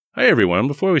Hi, everyone.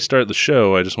 Before we start the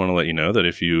show, I just want to let you know that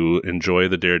if you enjoy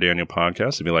the Dare Daniel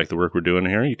podcast, if you like the work we're doing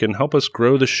here, you can help us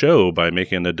grow the show by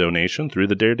making a donation through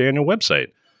the Dare Daniel website.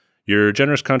 Your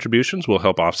generous contributions will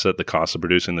help offset the cost of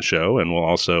producing the show and will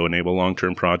also enable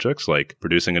long-term projects like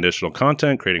producing additional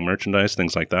content, creating merchandise,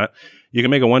 things like that. You can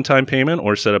make a one-time payment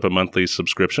or set up a monthly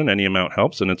subscription. Any amount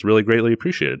helps, and it's really greatly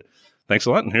appreciated. Thanks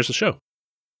a lot, and here's the show.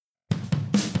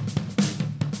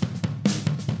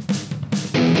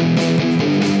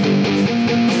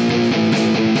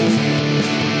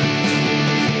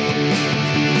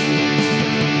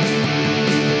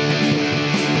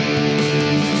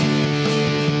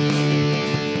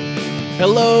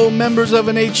 Hello, members of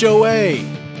an HOA.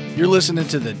 You're listening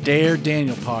to the Dare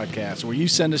Daniel podcast, where you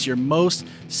send us your most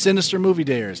sinister movie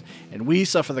dares, and we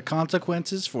suffer the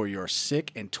consequences for your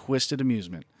sick and twisted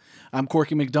amusement. I'm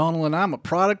Corky McDonald, and I'm a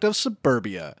product of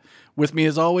suburbia. With me,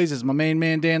 as always, is my main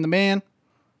man, Dan the Man,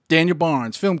 Daniel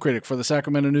Barnes, film critic for the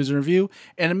Sacramento News and Review,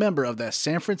 and a member of the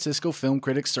San Francisco Film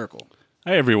Critics Circle.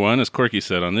 Hi, everyone. As Corky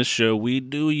said, on this show, we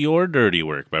do your dirty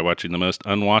work by watching the most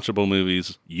unwatchable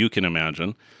movies you can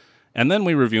imagine. And then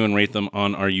we review and rate them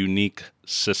on our unique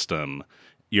system.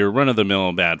 Your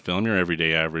run-of-the-mill bad film, your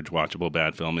everyday average watchable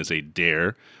bad film, is a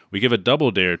dare. We give a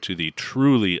double dare to the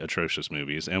truly atrocious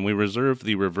movies, and we reserve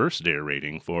the reverse dare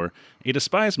rating for a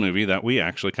despised movie that we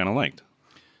actually kind of liked.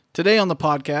 Today on the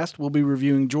podcast, we'll be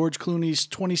reviewing George Clooney's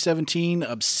 2017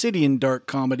 Obsidian dark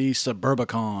comedy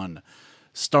Suburbicon,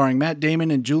 starring Matt Damon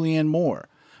and Julianne Moore.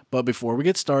 But before we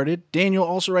get started, Daniel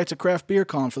also writes a craft beer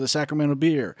column for the Sacramento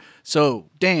Beer. So,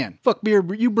 Dan, fuck beer,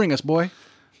 you bring us, boy.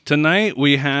 Tonight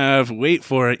we have, wait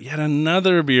for it, yet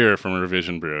another beer from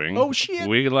Revision Brewing. Oh, shit.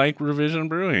 We like Revision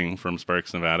Brewing from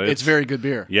Sparks, Nevada. It's very good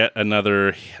beer. Yet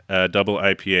another double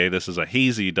IPA. This is a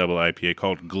hazy double IPA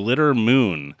called Glitter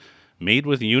Moon, made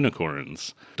with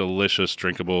unicorns. Delicious,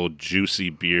 drinkable, juicy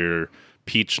beer.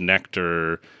 Peach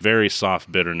nectar, very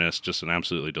soft bitterness, just an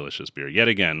absolutely delicious beer. Yet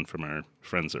again, from our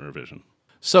friends at Revision.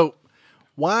 So,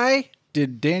 why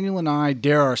did Daniel and I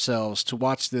dare ourselves to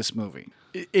watch this movie?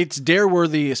 It's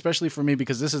dare-worthy, especially for me,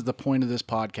 because this is the point of this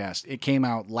podcast. It came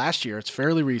out last year. It's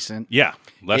fairly recent. Yeah,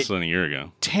 less than a year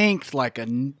ago. Tanked like a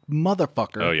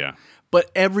motherfucker. Oh, yeah.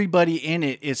 But everybody in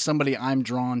it is somebody I'm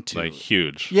drawn to. Like,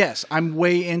 huge. Yes, I'm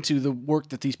way into the work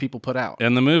that these people put out.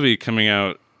 And the movie coming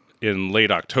out in late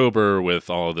October with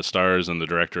all of the stars and the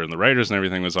director and the writers and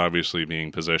everything was obviously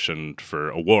being positioned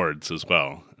for awards as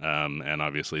well. And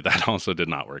obviously that also did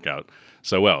not work out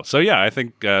so well. So yeah, I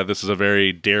think this is a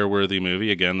very dare-worthy movie.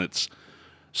 Again, it's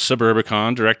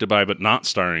Suburbicon, directed by but not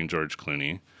starring George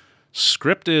Clooney,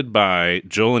 scripted by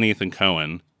Joel and Ethan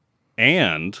Coen,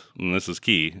 and this is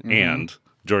key, and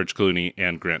George Clooney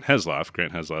and Grant Heslov.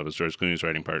 Grant Heslov is George Clooney's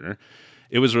writing partner.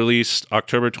 It was released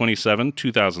October 27,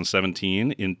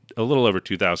 2017, in a little over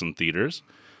 2,000 theaters.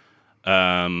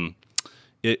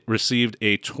 It received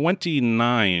a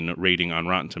 29 rating on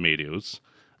Rotten Tomatoes,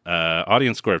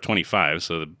 audience score of 25,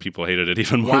 so the people hated it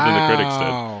even more than the critics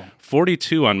did.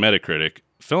 42 on Metacritic.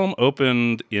 Film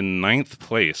opened in 9th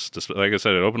place. Like I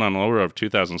said, it opened on over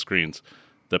 2,000 screens.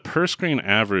 The per-screen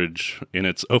average in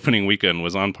its opening weekend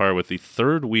was on par with the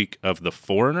third week of The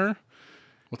Foreigner.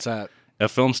 What's that? A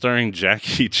film starring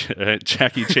Jackie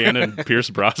Chan and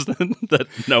Pierce Brosnan that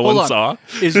no one saw.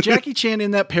 Is Jackie Chan in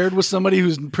that paired with somebody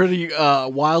who's pretty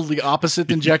wildly opposite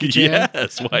than Jackie Chan?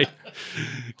 Yes. Why?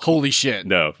 Holy shit.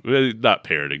 No, not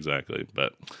paired exactly.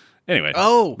 But anyway,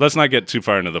 let's not get too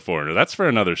far into The Foreigner. That's for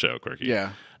another show, Quirky.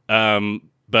 Yeah.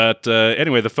 But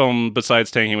anyway, the film,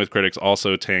 besides tanking with critics,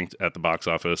 also tanked at the box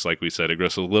office. Like we said, it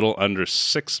grossed a little under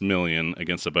 $6 million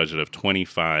against a budget of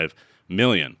 $25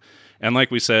 million. And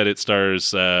like we said, it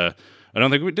stars, I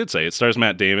don't think we did say, it stars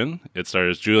Matt Damon, it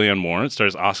stars Julianne Moore, it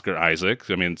stars Oscar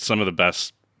Isaac. I mean, some of the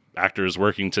best actors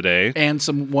working today. And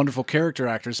some wonderful character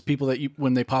actors, people that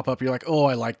when they pop up, you're like, oh,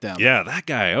 I like them. Yeah, that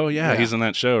guy. Oh, yeah, he's in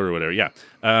that show or whatever. Yeah.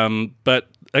 But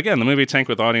again, the movie tanked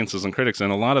with audiences and critics,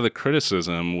 and a lot of the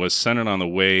criticism was centered on the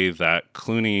way that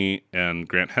Clooney and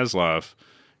Grant Heslov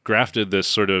grafted this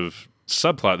sort of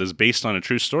subplot, this based on a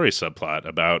true story subplot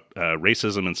about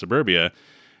racism in suburbia,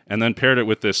 and then paired it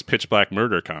with this pitch black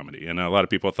murder comedy. And a lot of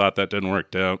people thought that didn't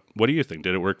work. What do you think?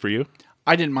 Did it work for you?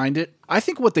 I didn't mind it. I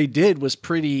think what they did was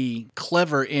pretty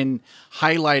clever in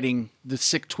highlighting the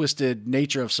sick, twisted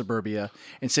nature of suburbia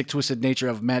and sick, twisted nature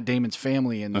of Matt Damon's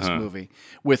family in this movie,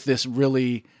 with this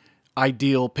really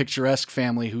ideal, picturesque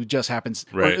family who just happens,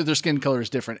 or their skin color is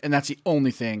different. And that's the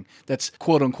only thing that's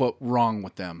quote unquote wrong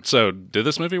with them. So did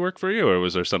this movie work for you, or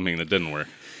was there something that didn't work?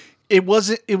 It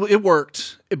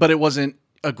worked, but it wasn't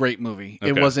a great movie. Okay.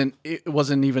 It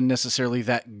wasn't even necessarily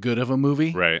that good of a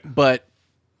movie. Right. But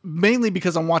mainly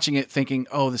because I'm watching it thinking,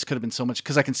 oh, this could have been so much,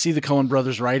 because I can see the Coen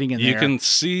brothers writing in there. You can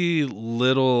see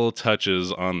little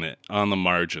touches on the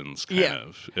margins, kind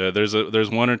of. There's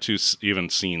one or two even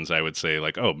scenes, I would say,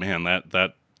 like, oh man,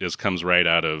 that comes right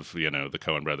out of the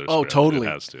Coen brothers. Oh, script. totally.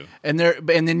 It has to. And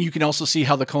then you can also see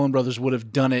how the Coen brothers would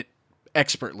have done it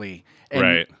expertly. And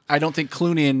right. I don't think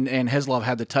Clooney and Heslov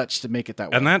had the touch to make it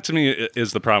that way. And that to me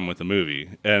is the problem with the movie,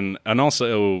 and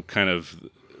also kind of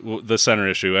the center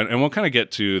issue, and we'll kind of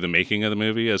get to the making of the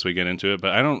movie as we get into it,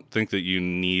 but I don't think that you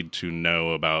need to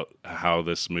know about how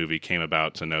this movie came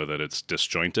about to know that it's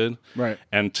disjointed. Right.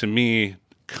 And to me,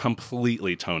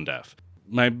 completely tone deaf.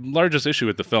 My largest issue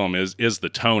with the film is the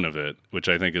tone of it, which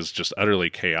I think is just utterly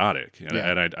chaotic.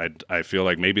 And I feel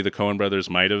like maybe the Coen brothers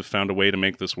might have found a way to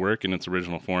make this work in its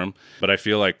original form, but I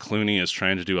feel like Clooney is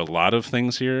trying to do a lot of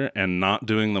things here and not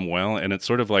doing them well. And it's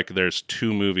sort of like there's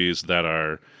two movies that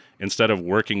are, instead of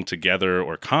working together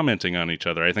or commenting on each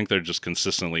other, I think they're just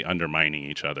consistently undermining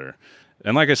each other.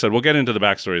 And like I said, we'll get into the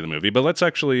backstory of the movie, but let's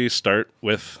actually start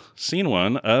with scene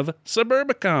 1 of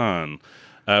Suburbicon.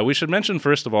 We should mention,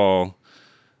 first of all,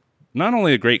 not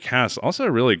only a great cast, also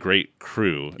a really great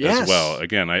crew as well.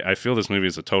 Again, I feel this movie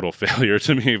is a total failure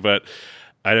to me, but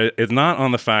it's not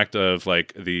on the fact of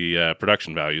like the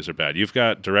production values are bad. You've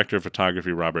got director of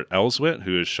photography Robert Elswit,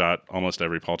 who has shot almost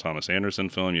every Paul Thomas Anderson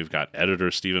film. You've got editor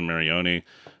Stephen Marioni,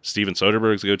 Steven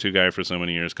Soderbergh's go-to guy for so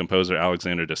many years, composer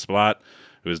Alexander Desplat,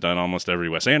 who has done almost every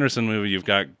Wes Anderson movie. You've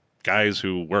got guys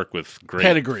who work with great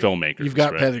filmmakers. You've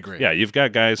got pedigree. Yeah, you've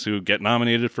got guys who get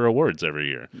nominated for awards every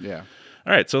year. Yeah.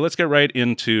 All right, so let's get right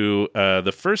into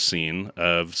the first scene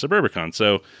of Suburbicon.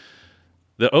 So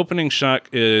the opening shot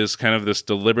is kind of this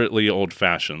deliberately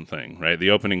old-fashioned thing, right?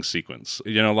 The opening sequence.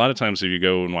 You know, a lot of times if you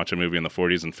go and watch a movie in the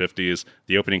 40s and 50s,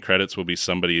 the opening credits will be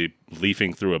somebody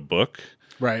leafing through a book.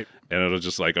 Right. And it'll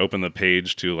just like open the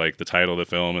page to like the title of the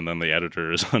film, and then the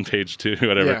editor is on page 2,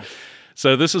 whatever. Yeah.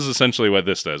 So this is essentially what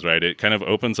this does, right? It kind of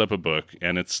opens up a book,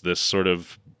 and it's this sort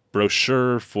of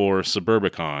brochure for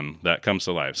Suburbicon that comes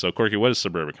to life. So, Corky, what is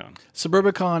Suburbicon?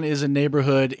 Suburbicon is a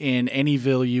neighborhood in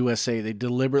Anyville, USA. They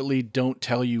deliberately don't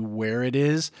tell you where it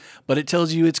is, but it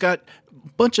tells you it's got a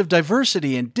bunch of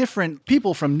diversity and different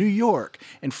people from New York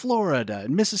and Florida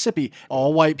and Mississippi,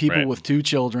 all white people with 2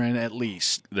 children at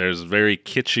least. There's very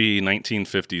kitschy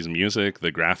 1950s music.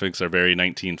 The graphics are very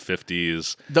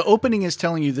 1950s. The opening is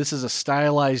telling you this is a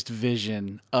stylized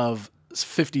vision of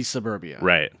 50s suburbia.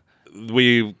 Right.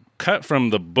 We cut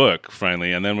from the book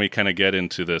finally, and then we kind of get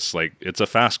into this, like, it's a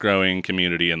fast-growing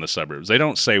community in the suburbs. They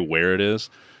don't say where it is.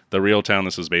 The real town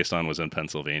this is based on was in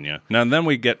Pennsylvania. Now, and then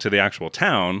we get to the actual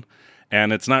town,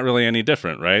 and it's not really any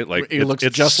different, right? Like, it looks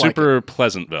it's just super like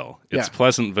Pleasantville. It's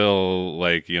Pleasantville,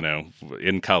 like, you know,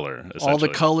 in color, essentially. All the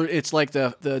color, it's like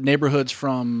the neighborhoods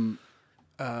from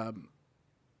the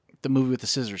movie with the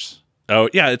scissors. Oh,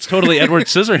 yeah, it's totally Edward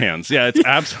Scissorhands. Yeah, it's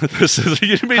absolutely.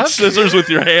 You made scissors with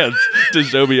your hands to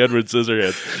show me Edward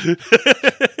Scissorhands.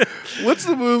 What's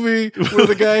the movie where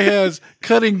the guy has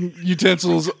cutting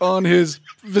utensils on his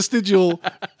vestigial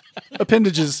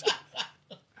appendages?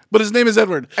 But his name is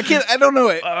Edward. I don't know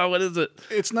it. What is it?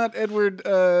 It's not Edward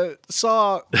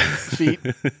Saw Feet.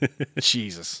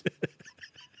 Jesus.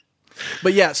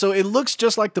 But yeah, so it looks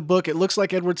just like the book. It looks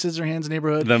like Edward Scissorhands'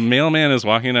 neighborhood. The mailman is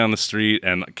walking down the street,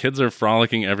 and kids are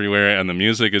frolicking everywhere, and the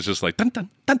music is just like dun dun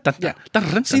dun dun. Yeah. Dun,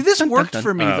 dun, See, this worked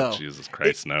for me though. Jesus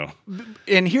Christ, no.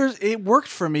 And it worked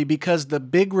for me because the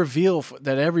big reveal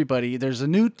that there's a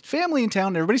new family in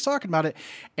town. Everybody's talking about it,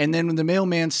 and then when the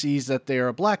mailman sees that they're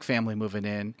a black family moving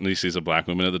in, and he sees a black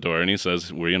woman at the door, and he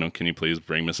says, "Well, can you please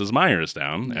bring Mrs. Myers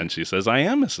down?" And she says, "I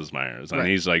am Mrs. Myers," and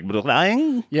he's like,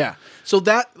 "Blang." Yeah. So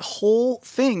that whole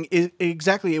thing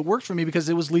it worked for me because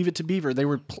it was Leave It to Beaver.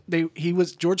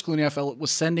 George Clooney, I felt,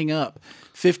 was sending up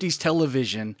 50s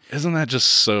television. Isn't that just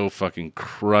so fucking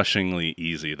crushingly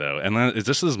easy though? And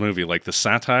this movie, like the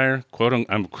satire, quote,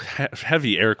 I'm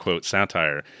heavy air quote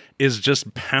satire, is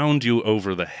just pound you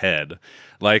over the head.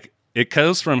 Like, it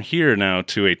goes from here now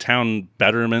to a town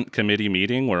betterment committee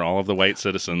meeting where all of the white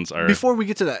citizens are... Before we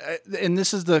get to that, and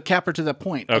this is the capper to that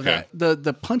point. Okay. The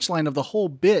punchline of the whole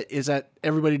bit is that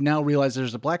everybody now realizes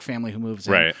there's a black family who moves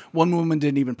in. Right. One woman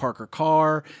didn't even park her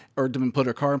car, or didn't put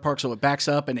her car in park, so it backs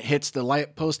up and it hits the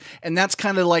light post. And that's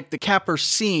kind of like the capper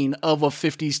scene of a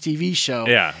 50s TV show.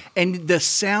 Yeah. And the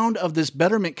sound of this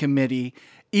betterment committee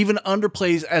even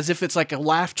underplays as if it's like a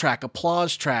laugh track,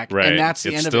 applause track, right. And that's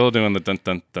the end of it. It's still doing the dun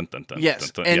dun dun dun dun. Yes,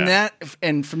 dun, dun, and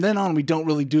and from then on, we don't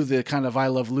really do the kind of I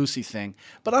Love Lucy thing.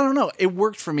 But I don't know, it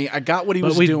worked for me. I got what he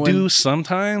was doing. But we do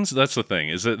sometimes. That's the thing,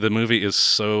 is that the movie is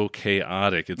so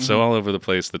chaotic. It's so all over the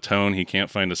place. The tone, he can't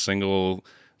find a single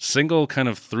single kind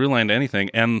of through line to anything.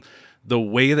 And the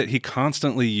way that he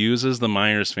constantly uses the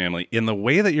Myers family in the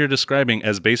way that you're describing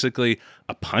as basically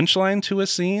a punchline to a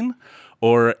scene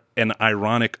or an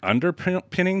ironic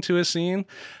underpinning to a scene.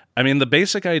 I mean, the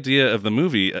basic idea of the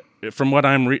movie, from what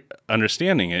I'm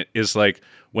understanding it, is like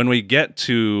when we get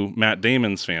to Matt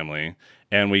Damon's family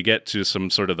and we get to some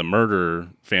sort of the murder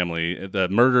family, the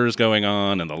murders going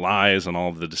on and the lies and all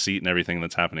of the deceit and everything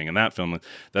that's happening in that film,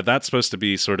 that's supposed to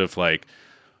be sort of like,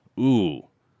 ooh,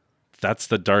 that's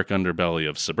the dark underbelly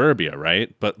of suburbia,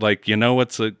 right? But like,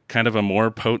 what's a kind of a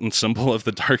more potent symbol of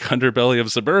the dark underbelly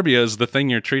of suburbia is the thing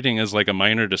you're treating as like a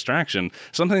minor distraction,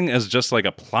 something as just like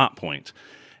a plot point.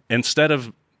 Instead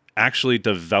of actually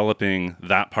developing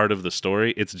that part of the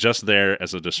story, it's just there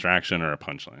as a distraction or a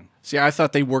punchline. See, I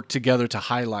thought they worked together to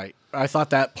highlight. I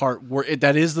thought that part,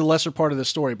 that is the lesser part of the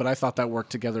story, but I thought that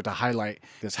worked together to highlight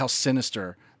this, how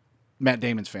sinister Matt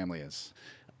Damon's family is.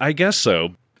 I guess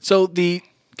so. So the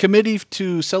committee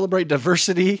to celebrate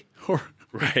diversity, or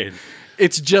right,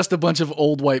 it's just a bunch of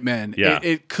old white men. Yeah.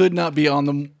 It could not be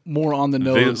more on the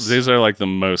nose. These are like the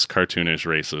most cartoonish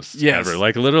racists ever.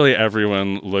 Like literally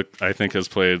everyone I think has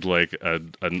played like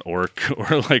an orc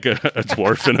or like a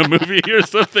dwarf in a movie or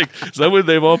something.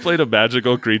 They've all played a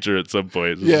magical creature at some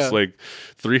point. It's just like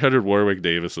 300 Warwick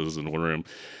Davises in one room.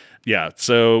 Yeah,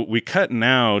 so we cut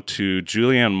now to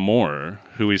Julianne Moore,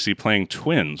 who we see playing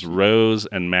twins, Rose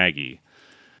and Maggie.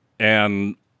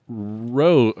 And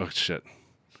So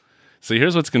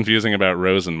here's what's confusing about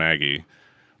Rose and Maggie.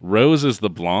 Rose is the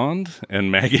blonde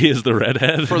and Maggie is the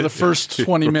redhead. For the first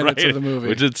 20 minutes right? of the movie.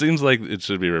 Which it seems like it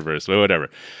should be reversed, but whatever.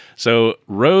 So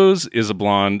Rose is a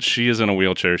blonde. She is in a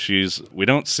wheelchair. We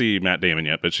don't see Matt Damon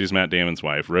yet, but she's Matt Damon's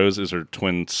wife. Rose is her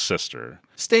twin sister.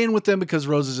 Staying with them because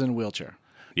Rose is in a wheelchair.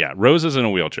 Yeah, Rose is in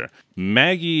a wheelchair.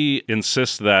 Maggie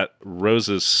insists that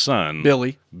Rose's son,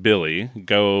 Billy,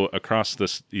 go across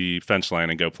the fence line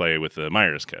and go play with the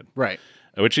Myers kid. Right.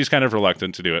 Which he's kind of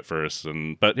reluctant to do at first,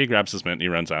 but he grabs his mitt and he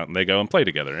runs out and they go and play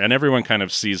together. And everyone kind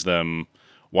of sees them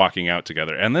walking out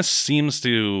together. And this seems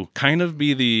to kind of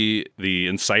be the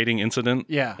inciting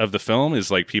incident of the film, is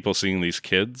like people seeing these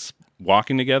kids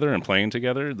walking together and playing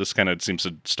together. This kind of seems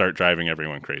to start driving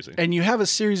everyone crazy. And you have a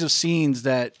series of scenes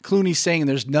that Clooney's saying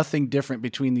there's nothing different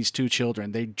between these two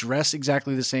children. They dress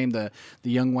exactly the same. The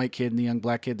young white kid and the young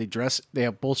black kid, they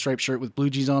have both striped shirt with blue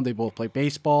jeans on. They both play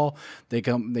baseball. They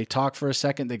talk for a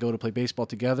second. They go to play baseball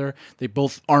together. They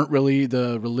both aren't really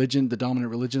the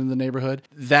dominant religion in the neighborhood.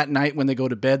 That night when they go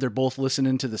to bed, they're both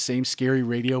listening to the same scary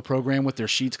radio program with their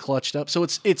sheets clutched up. So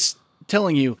it's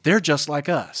telling you they're just like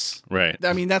us. Right.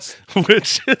 I mean, that's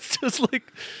which it's just like,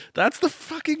 that's the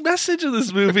fucking message of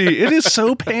this movie. It is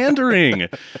so pandering.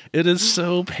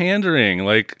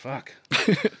 Like, fuck.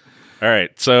 All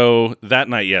right, so that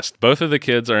night, yes, both of the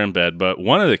kids are in bed, but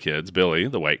one of the kids, Billy,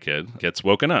 the white kid, gets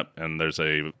woken up, and there's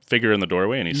a figure in the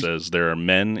doorway, and he says, there are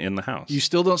men in the house. You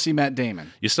still don't see Matt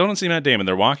Damon.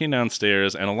 They're walking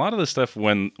downstairs, and a lot of the stuff,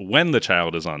 when the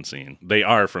child is on scene, they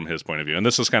are from his point of view, and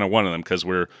this is kind of one of them, because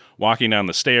we're walking down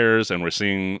the stairs, and we're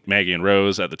seeing Maggie and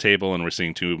Rose at the table, and we're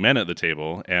seeing two men at the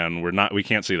table, and we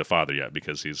can't see the father yet,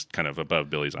 because he's kind of above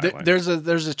Billy's eye line. There's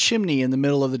a chimney in the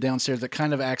middle of the downstairs that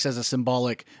kind of acts as a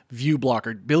symbolic view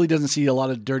blocker. Billy doesn't see a lot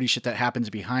of dirty shit that happens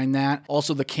behind that.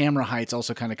 Also, the camera heights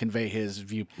also kind of convey his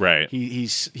view. Right.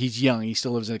 He's young. He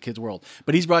still lives in a kid's world.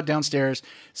 But he's brought downstairs.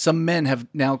 Some men have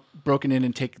now broken in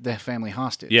and take the family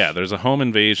hostage. Yeah, there's a home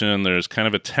invasion. There's kind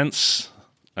of a tense...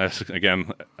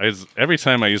 every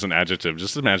time I use an adjective,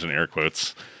 just imagine air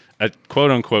quotes. A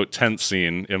quote-unquote tense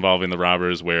scene involving the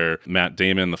robbers where Matt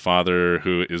Damon, the father,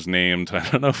 who is named, I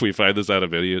don't know if we find this out of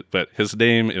video, but his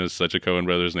name is such a Coen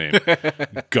Brothers name.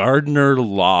 Gardner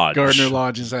Lodge. Gardner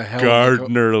Lodge is a hell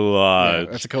Gardner Lodge.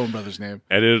 Yeah, that's a Coen Brothers name.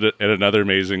 And another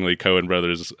amazingly Coen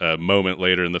Brothers moment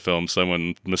later in the film,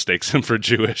 someone mistakes him for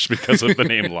Jewish because of the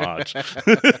name Lodge.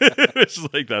 It's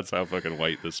like, that's how fucking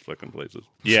white this fucking place is.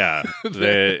 Yeah.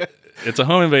 It's a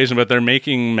home invasion, but they're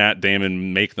making Matt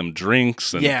Damon make them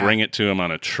drinks and bring it to him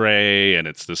on a tray, and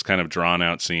it's this kind of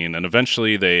drawn-out scene. And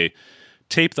eventually they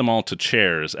tape them all to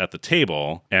chairs at the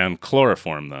table and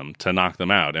chloroform them to knock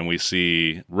them out. And we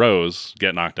see Rose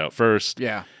get knocked out first.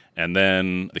 Yeah. And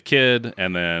then the kid,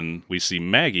 and then we see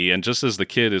Maggie. And just as the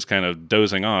kid is kind of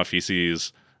dozing off, he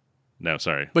sees... No,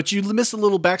 sorry. But you missed a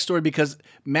little backstory because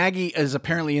Maggie is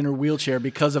apparently in her wheelchair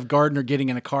because of Gardner getting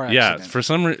in a car accident. Yeah, for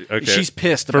some reason... Okay. She's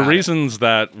pissed about it. For reasons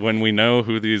that, when we know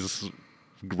who these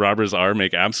robbers are,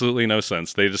 make absolutely no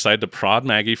sense. They decide to prod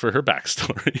Maggie for her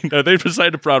backstory. No, they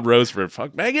decide to prod Rose for...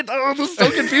 Fuck, Maggie! Oh, this is so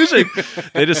confusing!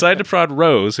 They decide to prod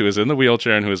Rose, who is in the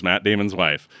wheelchair and who is Matt Damon's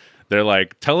wife. they're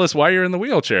like, tell us why you're in the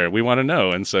wheelchair. We want to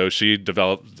know. And so she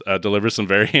delivers some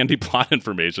very handy plot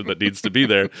information that needs to be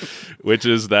there, which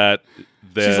is that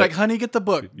she's like, honey, get the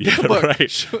book. Get the book.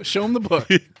 Right. Show him the book.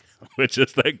 Which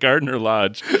is that Gardner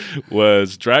Lodge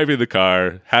was driving the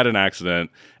car, had an accident,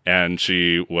 and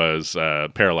she was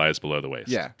paralyzed below the waist.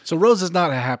 Yeah. So Rose is not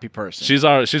a happy person.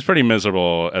 She's pretty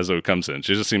miserable as it comes in.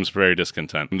 She just seems very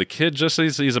discontent. And the kid, just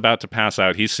as he's about to pass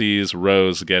out, he sees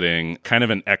Rose getting kind of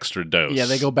an extra dose. Yeah,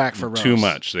 they go back for Rose. Too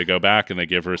much. They go back and they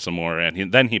give her some more,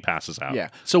 and then he passes out. Yeah.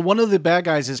 So one of the bad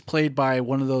guys is played by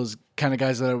one of those kind of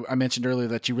guys that I mentioned earlier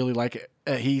that you really like.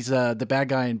 He's the bad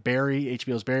guy in Barry,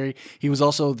 HBO's Barry. He was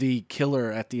also the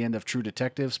killer at the end of True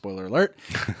Detective, spoiler alert.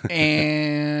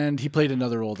 And he played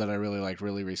another role that I really liked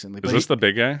really recently. Is this the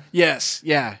big guy? Yes,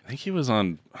 yeah. I think he was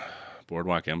on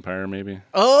Boardwalk Empire, maybe.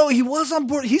 Oh, he was on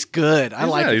board. He's good. I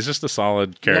like it. He's just a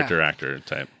solid character actor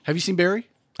type. Have you seen Barry?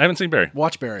 I haven't seen Barry.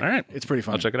 Watch Barry. All right. It's pretty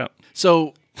fun. I'll check it out.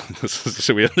 So,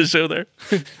 should we end the show there?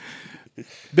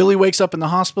 Billy wakes up in the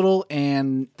hospital,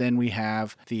 and then we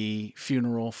have the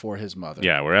funeral for his mother.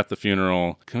 Yeah, we're at the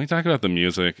funeral. Can we talk about the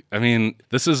music? I mean,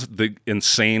 this is the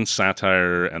insane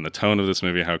satire and the tone of this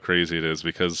movie, how crazy it is,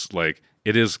 because, like,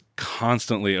 it is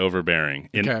constantly overbearing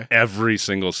in every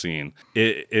single scene.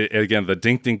 It again, the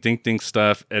dink, dink, dink, dink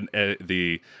stuff, and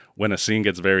when a scene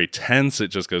gets very tense, it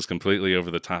just goes completely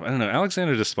over the top. I don't know.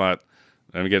 Alexander Desplat,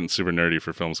 I'm getting super nerdy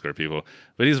for film score people,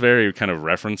 but he's very kind of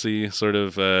referencey, sort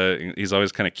of. He's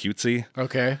always kind of cutesy.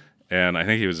 Okay. And I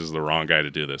think he was just the wrong guy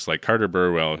to do this. Like Carter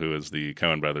Burwell, who is the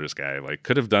Coen Brothers guy, like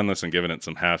could have done this and given it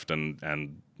some heft and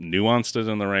nuanced it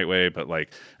in the right way. But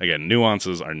like, again,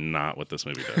 nuances are not what this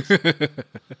movie does.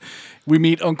 We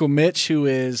meet Uncle Mitch, who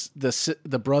is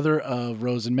the brother of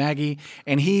Rose and Maggie,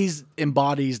 and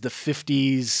embodies the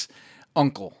 50s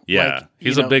uncle. Yeah, like,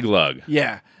 he's a big lug.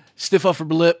 Yeah. Stiff upper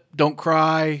lip, don't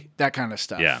cry, that kind of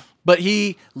stuff. Yeah. But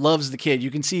he loves the kid. You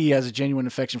can see he has a genuine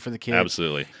affection for the kid.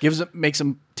 Absolutely. Makes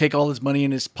him take all his money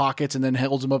in his pockets and then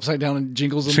holds him upside down and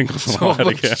jingles him. Jingles him out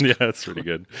again. Yeah, that's pretty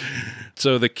good.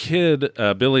 So the kid,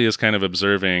 Billy, is kind of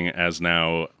observing as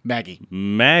now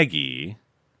Maggie,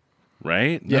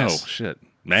 right? Yes. No, shit.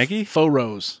 Maggie? Faux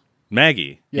Rose.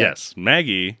 Maggie. Yeah. Yes.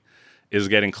 Maggie is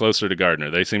getting closer to Gardner.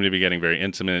 They seem to be getting very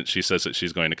intimate. She says that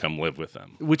she's going to come live with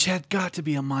them. Which had got to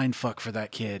be a mind fuck for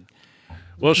that kid.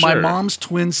 Well, sure. My mom's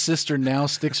twin sister now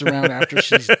sticks around after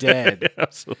she's dead. Yeah,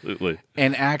 absolutely.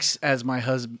 And acts as my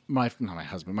father's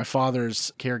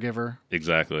caregiver.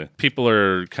 Exactly. People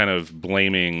are kind of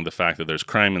blaming the fact that there's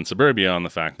crime in suburbia on the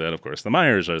fact that, of course, the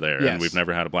Myers are there. Yes. And we've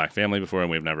never had a black family before,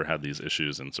 and we've never had these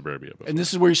issues in suburbia before. And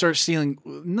this is where you start seeing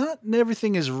not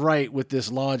everything is right with this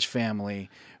Lodge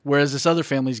family, whereas this other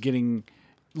family is getting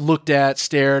looked at,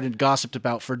 stared, and gossiped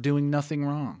about for doing nothing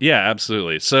wrong. Yeah,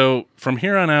 absolutely. So from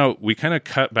here on out, we kind of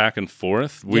cut back and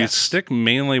forth. We stick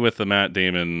mainly with the Matt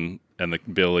Damon and the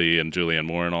Billy and Julianne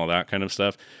Moore and all that kind of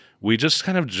stuff. We just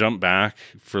kind of jump back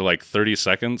for like 30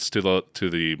 seconds to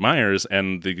the Myers,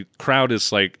 and the crowd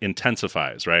is like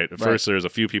intensifies, right? At first there's a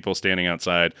few people standing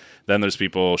outside, then there's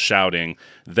people shouting,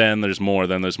 then there's more,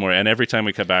 and every time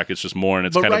we cut back it's just more, and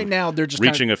it's now they're just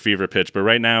reaching a fever pitch. But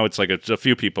right now it's like a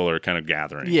few people are kind of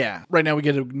gathering. Yeah. Right now we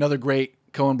get another great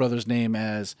Coen Brothers name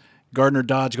as Gardner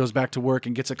Dodge goes back to work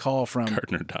and gets a call from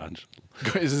Gardner Dodge.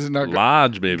 Is not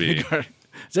Lodge, baby.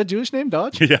 Is that Jewish name,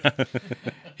 Dodge? Yeah.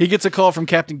 He gets a call from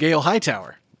Captain Gale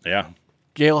Hightower. Yeah.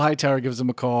 Gale Hightower gives him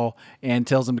a call and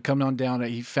tells him to come on down.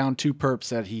 He found 2 perps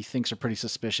that he thinks are pretty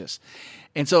suspicious.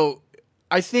 And so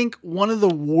I think one of the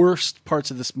worst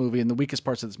parts of this movie and the weakest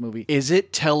parts of this movie is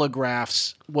it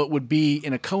telegraphs what would be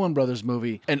in a Coen Brothers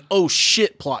movie an oh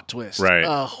shit plot twist. Right.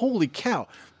 Holy cow.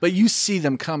 But you see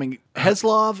them coming.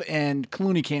 Heslov and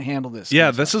Clooney can't handle this.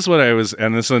 Yeah, this is what I was,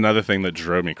 and this is another thing that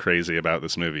drove me crazy about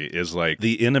this movie, is like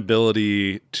the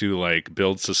inability to like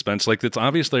build suspense. Like it's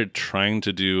obvious they're trying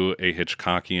to do a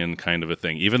Hitchcockian kind of a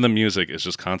thing. Even the music is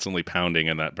just constantly pounding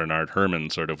in that Bernard Herrmann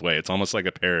sort of way. It's almost like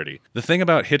a parody. The thing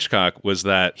about Hitchcock was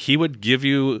that he would give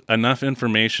you enough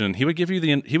information. He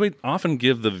would often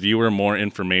give the viewer more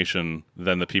information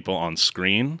than the people on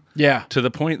screen. Yeah. To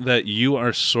the point that you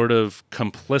are sort of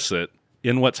complicit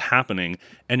in what's happening,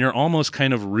 and you're almost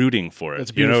kind of rooting for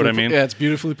it. You know what I mean? Yeah, it's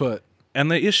beautifully put.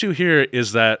 And the issue here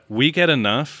is that we get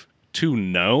enough to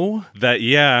know that,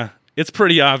 yeah, it's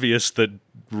pretty obvious that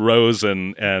Rose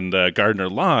and Gardner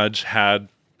Lodge had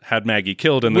Maggie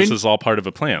killed, and this is all part of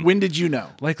a plan. When did you know?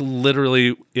 Like,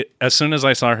 literally, as soon as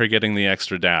I saw her getting the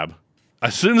extra dab.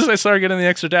 As soon as I saw her getting the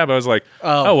extra dab, I was like,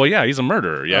 oh well, yeah, he's a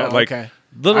murderer. Yeah, okay.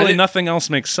 Literally nothing else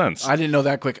makes sense. I didn't know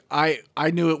that quick. I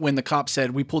knew it when the cop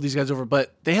said, we pulled these guys over,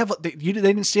 but they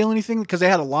didn't steal anything because they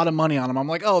had a lot of money on them. I'm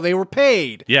like, oh, they were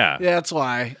paid. Yeah. That's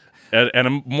why.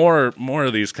 and more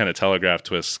of these kind of telegraph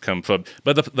twists come from.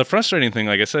 But the frustrating thing,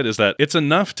 like I said, is that it's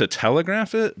enough to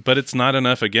telegraph it, but it's not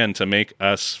enough, again, to make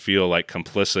us feel like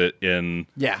complicit in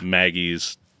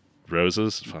Maggie's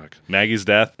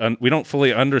death. We don't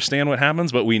fully understand what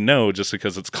happens, but we know just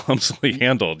because it's clumsily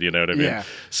handled. You know what I mean? Yeah.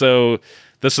 So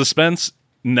the suspense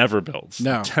never builds.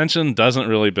 No. Tension doesn't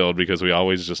really build because we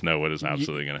always just know what is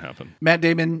absolutely going to happen. Matt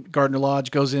Damon, Gardner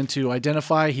Lodge, goes in to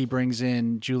identify. He brings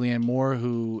in Julianne Moore,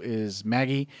 who is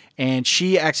Maggie, and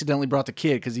she accidentally brought the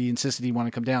kid because he insisted he wanted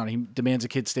to come down. He demands the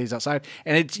kid stays outside.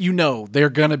 And it's, they're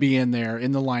going to be in there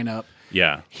in the lineup.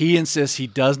 Yeah. He insists he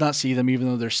does not see them even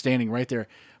though they're standing right there.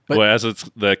 But as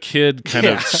the kid kind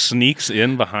of sneaks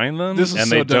in behind them,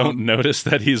 and they don't notice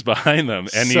that he's behind them.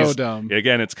 And so dumb.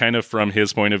 Again, it's kind of from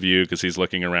his point of view because he's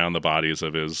looking around the bodies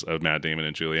of Matt Damon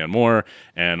and Julianne Moore,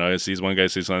 and he sees one guy,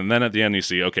 sees one, and then at the end you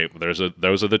see, okay, those are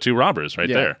the two robbers right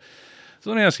there.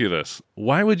 So let me ask you this.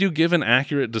 Why would you give an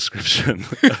accurate description?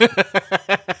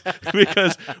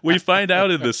 Because we find out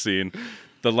in this scene,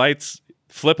 the lights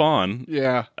flip on.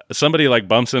 Yeah. Somebody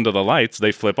bumps into the lights,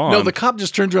 they flip on. No, the cop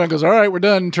just turns around and goes, all right, we're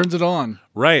done, and turns it on.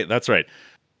 Right, that's right.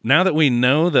 Now that we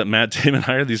know that Matt Damon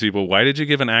hired these people, why did you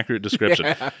give an accurate description?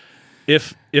 Yeah.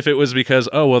 If it was because,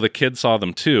 the kid saw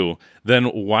them too, then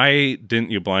why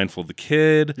didn't you blindfold the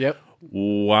kid? Yep.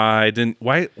 Why didn't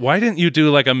you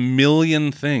do a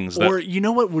million things? Or you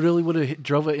know what really would have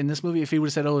drove it in this movie if he would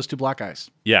have said, "Oh, it's two black guys."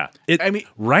 Yeah,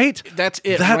 right. That's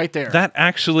it right there. That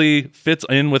actually fits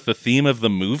in with the theme of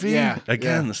the movie. Yeah.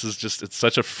 Again, this is it's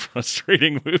such a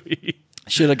frustrating movie.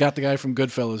 Should have got the guy from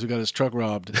Goodfellas who got his truck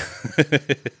robbed.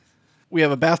 We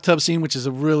have a bathtub scene, which is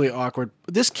a really awkward.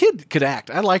 This kid could act.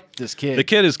 I like this kid. The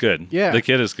kid is good. Yeah, the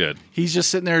kid is good. He's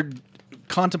just sitting there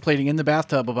contemplating in the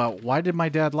bathtub about why did my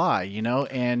dad lie,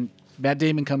 and Matt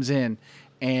Damon comes in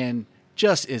and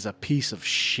just is a piece of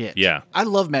shit. Yeah. I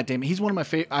love Matt Damon. He's one of my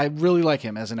favorite. I really like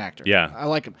him as an actor. Yeah. I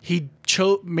like him. He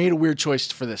made a weird choice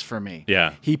for this for me.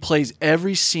 Yeah. He plays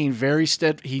every scene very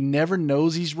steady. He never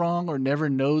knows he's wrong or never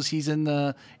knows he's in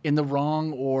the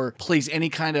wrong or plays any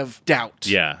kind of doubt.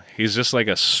 Yeah. He's just like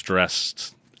a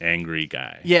stressed, angry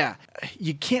guy. Yeah.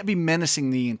 You can't be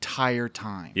menacing the entire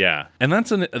time. Yeah. And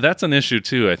that's an issue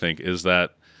too, I think, is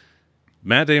that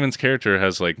Matt Damon's character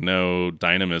has no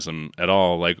dynamism at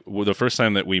all. The first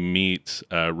time that we meet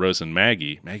Rose and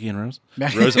Maggie and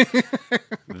Rose,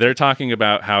 they're talking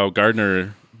about how Gardner's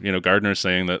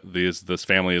saying that this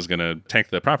family is going to tank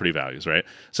the property values, right?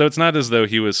 So it's not as though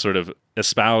he was sort of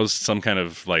espoused some kind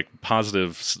of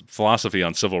positive philosophy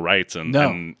on civil rights and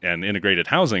integrated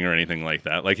housing or anything like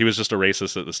that. He was just a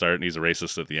racist at the start and he's a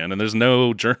racist at the end, and there's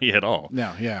no journey at all.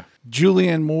 No, yeah.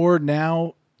 Julianne Moore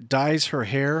now dyes her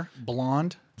hair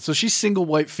blonde. So she's single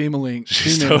white female.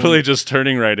 She's totally just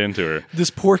turning right into her. This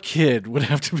poor kid would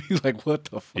have to be what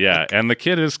the fuck? Yeah, and the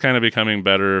kid is kind of becoming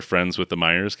better friends with the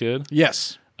Myers kid.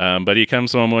 Yes. But he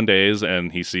comes home one day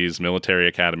and he sees military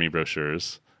academy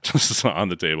brochures just on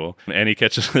the table. And he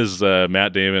catches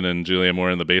Matt Damon and Julianne Moore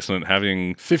in the basement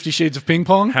having 50 Shades of Ping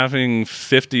Pong? Having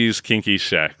 50s kinky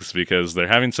sex because they're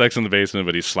having sex in the basement,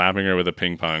 but he's slapping her with a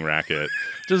ping pong racket.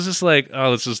 Just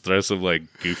let's just throw some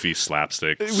goofy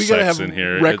slapstick sex in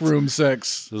here. Rec room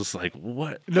sex. It's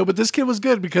what? No, but this kid was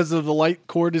good because of the light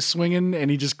cord is swinging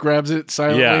and he just grabs it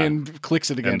silently and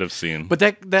clicks it again. End of scene. But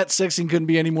that sex scene couldn't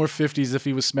be any more 50s if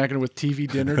he was smacking her with TV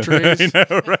dinner trays. I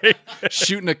know, right?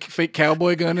 Shooting a fake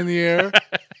cowboy gun in the air.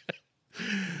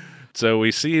 So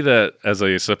we see that as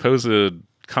a supposed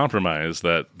compromise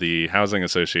that the housing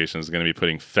association is going to be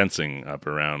putting fencing up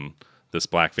around this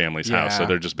black family's house. So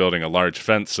they're just building a large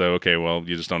fence. So, okay, well,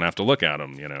 you just don't have to look at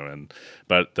them,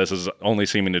 but this is only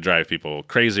seeming to drive people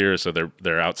crazier. So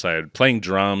they're outside playing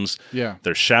drums. Yeah.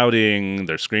 They're shouting,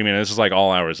 they're screaming. This is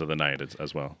all hours of the night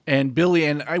as well. And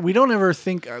Billy we don't ever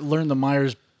learn the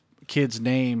Myers kid's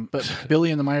name, but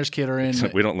Billy and the Myers kid are in.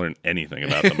 We don't learn anything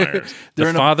about the Myers.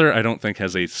 The father, I don't think,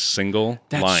 has a single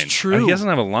line. That's true. He doesn't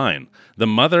have a line. The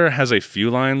mother has a few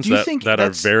lines that are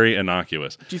very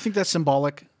innocuous. Do you think that's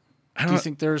symbolic? Do you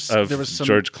think there was some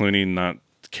George Clooney not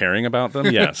caring about them?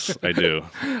 Yes, I do.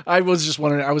 I was just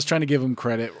wondering. I was trying to give him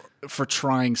credit for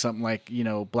trying something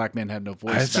black men had no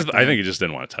voice. I think he just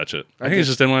didn't want to touch it. I think he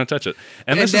just didn't want to touch it.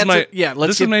 And this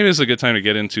is maybe a good time to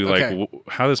get into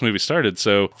how this movie started.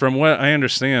 So from what I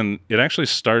understand, it actually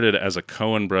started as a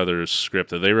Coen Brothers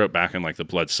script that they wrote back in the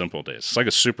Blood Simple days. It's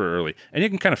a super early, and you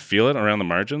can kind of feel it around the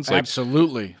margins.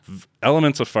 Absolutely.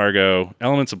 Elements of Fargo,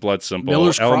 elements of Blood Simple,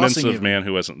 elements of Man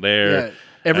Who Wasn't There. Yeah.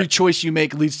 Every choice you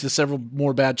make leads to several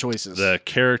more bad choices. The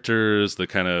characters,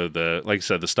 like you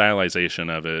said, the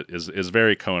stylization of it is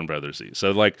very Coen Brothers-y.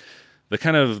 So the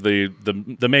kind of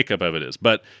the makeup of it is.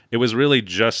 But it was really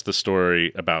just the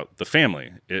story about the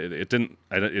family. It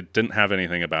didn't have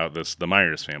anything about the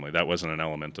Myers family. That wasn't an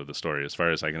element of the story, as far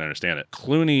as I can understand it.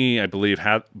 Clooney, I believe,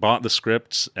 had bought the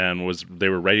scripts and they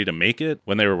were ready to make it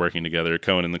when they were working together,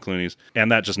 Coen and the Clooneys,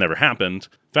 and that just never happened.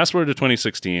 Fast forward to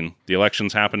 2016, the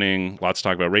election's happening, lots of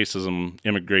talk about racism,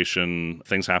 immigration,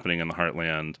 things happening in the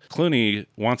heartland. Clooney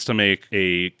wants to make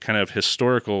a kind of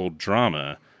historical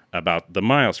drama about the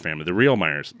Myers family, the real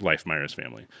Myers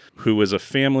family, who was a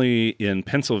family in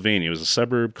Pennsylvania. It was a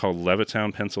suburb called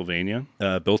Levittown, Pennsylvania,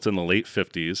 built in the late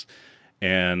 50s,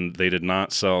 and they did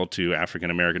not sell to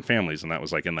African-American families, and that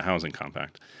was like in the housing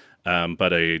compact.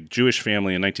 But a Jewish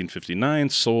family in 1959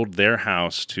 sold their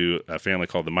house to a family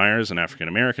called the Myers, an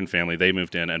African-American family. They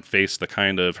moved in and faced the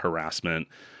kind of harassment,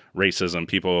 racism,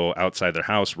 people outside their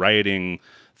house rioting,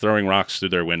 throwing rocks through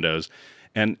their windows.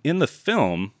 And in the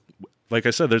film, like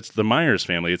I said, there's the Myers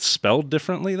family. It's spelled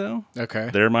differently, though. Okay.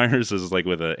 Their Myers is like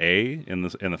with an A in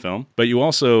the film. But you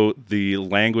also, the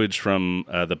language from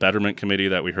the Betterment Committee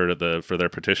that we heard for their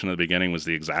petition at the beginning was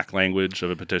the exact language of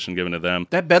a petition given to them.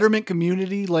 That Betterment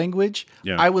community language,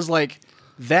 Yeah. I was like,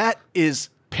 that is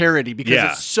parody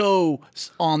because it's so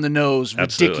on the nose,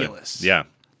 Absolutely. Ridiculous. Yeah.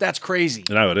 That's crazy.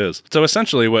 No, it is. So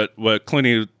essentially what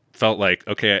Clooney felt like,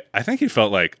 okay, I think he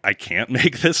felt like, I can't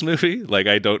make this movie. Like,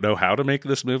 I don't know how to make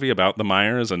this movie about the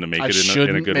Myers and to make it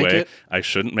in a good way. I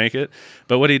shouldn't make it.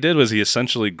 But what he did was he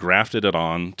essentially grafted it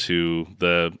on to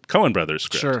the Coen brothers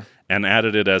script. Sure. And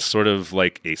added it as sort of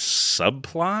like a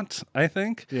subplot, I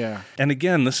think. Yeah. And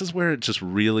again, this is where it just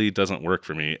really doesn't work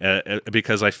for me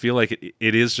because I feel like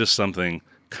it is just something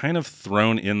kind of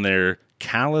thrown in there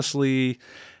callously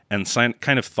and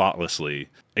kind of thoughtlessly.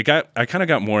 I kind of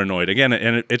got more annoyed again,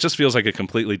 and it just feels like a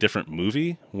completely different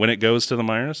movie when it goes to the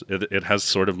Myers. It has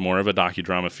sort of more of a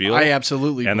docudrama feel. I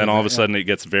absolutely. And then all of a sudden, it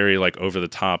gets very like over the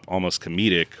top, almost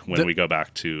comedic when we go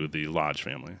back to the Lodge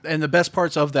family. And the best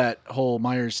parts of that whole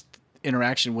Myers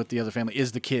interaction with the other family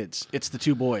is the kids. It's the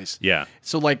two boys. Yeah.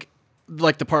 So like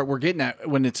the part we're getting at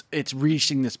when it's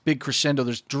reaching this big crescendo.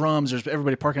 There's drums. There's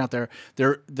everybody parking out there.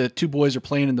 The two boys are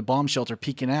playing in the bomb shelter,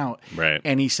 peeking out. Right.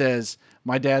 And he says,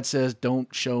 "My dad says don't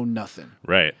show nothing."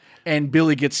 Right. And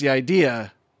Billy gets the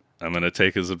idea. I'm going to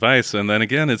take his advice, and then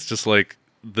again, it's just like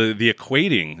the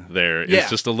equating there is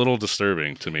just a little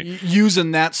disturbing to me.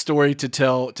 Using that story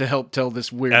to help tell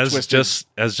this weird as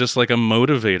just like a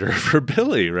motivator for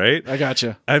Billy, right? I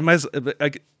gotcha.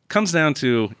 It comes down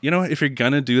to, if you're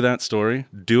gonna do that story,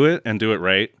 do it and do it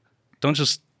right. Don't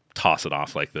just toss it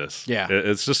off like this. Yeah.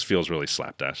 It just feels really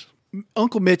slapdash.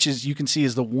 Uncle Mitch is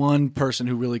the one person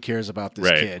who really cares about this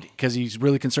kid because he's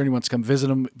really concerned. He wants to come visit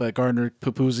him, but Gardner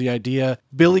poo-poos the idea.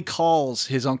 Billy calls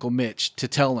his Uncle Mitch to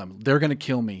tell him they're going to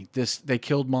kill me. They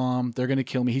killed Mom. They're going to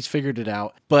kill me. He's figured it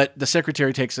out. But the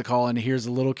secretary takes the call and hears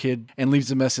the little kid and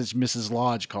leaves a message Mrs.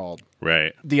 Lodge called.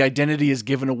 Right. The identity is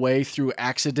given away through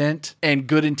accident and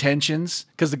good intentions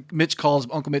because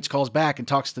Uncle Mitch calls back and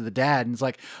talks to the dad and is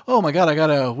like, "Oh my God, I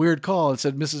got a weird call." And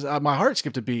said, "Mrs. My heart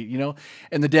skipped a beat,"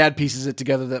 and the dad pieces it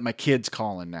together that my kid's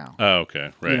calling now. Oh,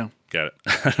 okay. Right. Got it.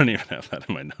 I don't even have that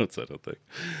in my notes, I don't think.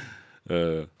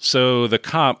 So the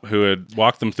cop who had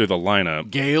walked them through the lineup,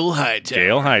 Gale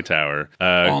Hightower,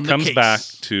 comes back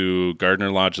to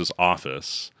Gardner Lodge's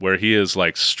office where he is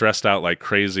like stressed out like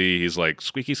crazy. He's like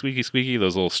squeaky, squeaky, squeaky,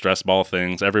 those little stress ball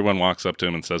things. Everyone walks up to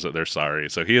him and says that they're sorry.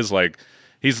 So he is like,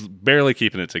 he's barely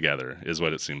keeping it together is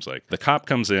what it seems like. The cop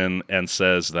comes in and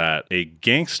says that a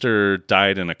gangster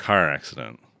died in a car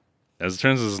accident. As it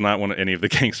turns out, this is not any of the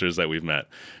gangsters that we've met.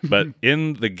 But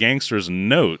in the gangster's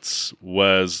notes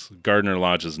was Gardner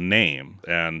Lodge's name.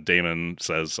 And Damon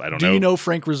says, I don't know. Do you know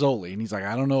Frank Rizzoli? And he's like,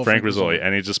 I don't know Frank Rizzoli.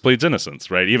 And he just pleads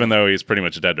innocence, right? Even though he's pretty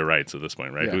much dead to rights at this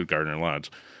point, right? Yeah. Who's Gardner Lodge?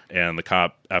 And the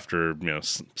cop, after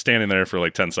standing there for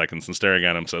like 10 seconds and staring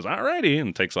at him, says, "Alrighty,"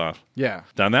 and takes off. Yeah.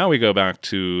 Now we go back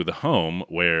to the home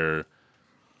where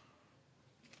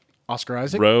Oscar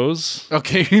Isaac? Rose.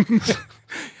 Okay.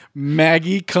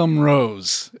 Maggie come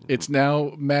Rose. It's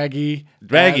now Maggie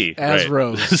as right.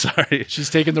 Rose. Sorry. She's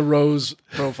taking the Rose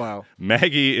profile.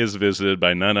 Maggie is visited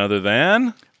by none other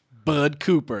than Bud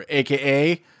Cooper,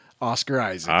 a.k.a. Oscar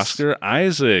Isaac. Oscar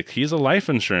Isaac. He's a life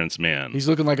insurance man. He's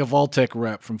looking like a Vault-Tec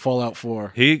rep from Fallout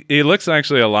 4. He looks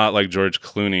actually a lot like George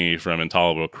Clooney from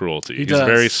Intolerable Cruelty. He's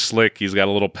very slick. He's got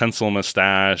a little pencil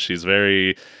mustache. He's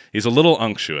a little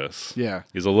unctuous. Yeah.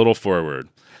 He's a little forward.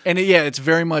 And it's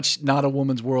very much not a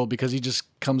woman's world because he just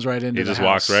comes right into the house. He just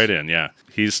walks right in, yeah.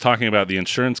 He's talking about the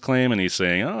insurance claim, and he's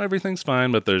saying, oh, everything's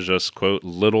fine, but there's just, quote,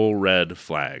 little red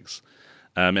flags.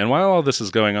 And while all this is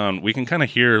going on, we can kind of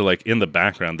hear, like, in the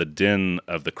background, the din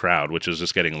of the crowd, which is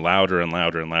just getting louder and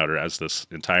louder and louder as this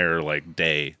entire, like,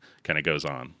 day kind of goes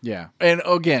on. Yeah. And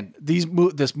again, this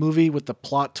movie with the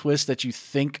plot twists that you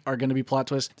think are going to be plot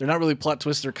twists, they're not really plot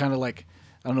twists. They're kind of like,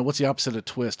 I don't know, what's the opposite of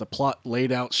twist? A plot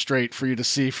laid out straight for you to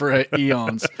see for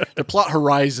eons. They're plot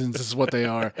horizons is what they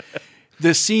are.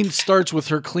 This scene starts with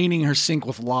her cleaning her sink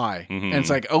with lye. And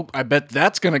it's like, oh, I bet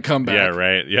that's going to come back. Yeah,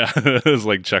 right. Yeah. It's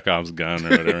like Chekhov's gun or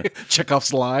whatever.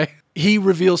 Chekhov's lie. He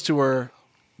reveals to her,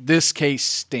 this case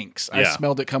stinks. I Yeah.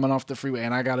 smelled it coming off the freeway,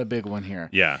 and I got a big one here.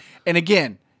 Yeah. And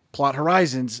again, plot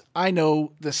horizons. I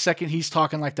know the second he's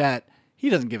talking like that,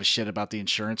 he doesn't give a shit about the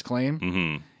insurance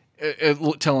claim.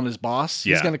 Telling his boss,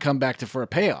 he's Yeah. going to come back for a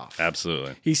payoff.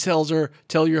 Absolutely. He tells her,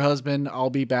 tell your husband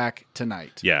I'll be back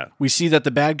tonight. Yeah. We see that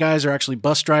the bad guys are actually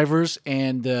bus drivers,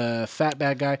 and the fat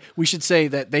bad guy, we should say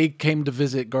that they came to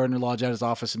visit Gardner Lodge at his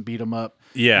office and beat him up.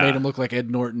 Yeah. Made him look like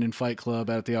Ed Norton in Fight Club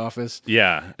at the office.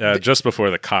 Yeah, just before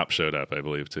the cop showed up, I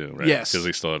believe, too, right? Yes. Because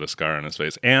he still had a scar on his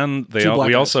face. And we Two black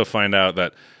guys. also find out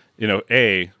that,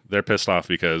 they're pissed off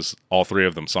because all three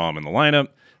of them saw him in the lineup.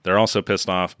 They're also pissed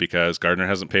off because Gardner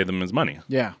hasn't paid them his money.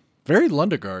 Yeah. Very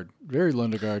Lundegaard. Very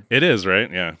Lundegaard. It is,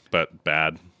 right? Yeah, but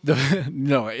bad.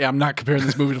 No, I'm not comparing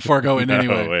this movie to Fargo in any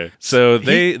way. No way. So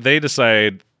they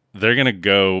decide they're going to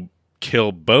go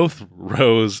kill both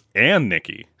Rose and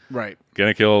Nikki. Right.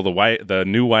 Going to kill the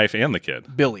new wife and the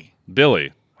kid. Billy.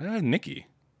 Billy. Why did I Nikki?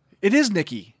 It is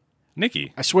Nikki.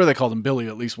 Nikki. I swear they called him Billy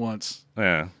at least once.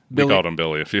 Yeah, Billy. we called him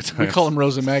Billy a few times. We call him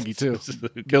Rose and Maggie, too.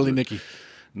 Billy, Nikki.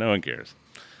 No one cares.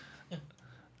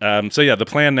 The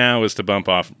plan now is to bump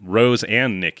off Rose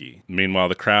and Nikki. Meanwhile,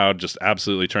 the crowd just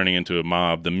absolutely turning into a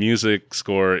mob. The music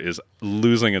score is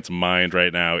losing its mind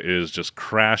right now. It is just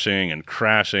crashing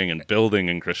and building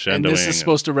and crescendoing. And this is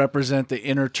supposed to represent the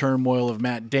inner turmoil of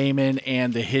Matt Damon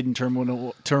and the hidden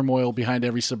turmoil behind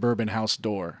every suburban house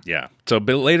door. Yeah. So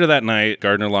later that night,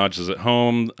 Gardner Lodge is at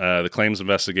home. The claims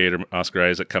investigator, Oscar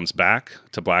Isaac, comes back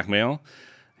to blackmail.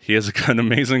 He has an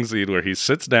amazing scene where he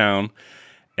sits down,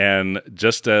 and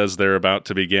just as they're about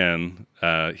to begin,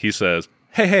 he says,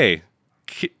 hey,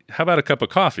 how about a cup of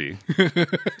coffee?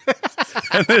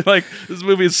 And then, like, this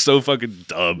movie is so fucking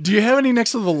dumb. Do you have any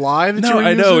next to the lie that you were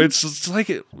I know. using? It's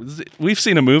like we've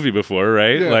seen a movie before,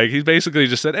 right? Yeah. Like, he basically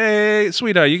just said, hey,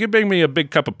 sweetheart, you can bring me a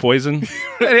big cup of poison.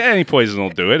 Any poison will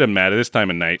do. It doesn't matter this time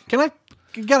of night.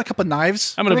 You got a couple of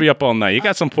knives? I'm going to be up all night. You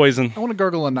got some poison? I want to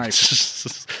gargle a knife.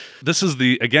 This is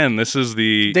the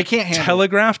They can't handle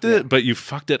telegraphed it, but you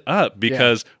fucked it up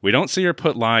because we don't see her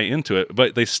put lie into it,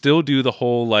 but they still do the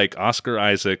whole, like, Oscar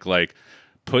Isaac, like,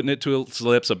 putting it to his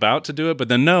lips, about to do it, but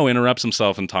then interrupts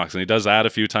himself and talks, and he does that a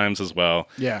few times as well.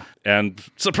 Yeah. And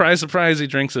surprise, surprise, he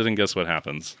drinks it, and guess what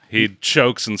happens? He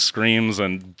chokes and screams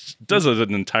and does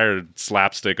an entire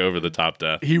slapstick over the top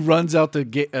death. He runs out the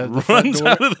front door.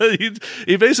 Out of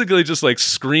he basically just, like,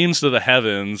 screams to the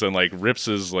heavens and, like, rips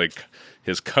his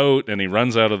coat, and he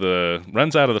runs out of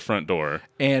the front door.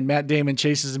 And Matt Damon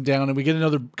chases him down, and we get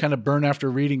another kind of burn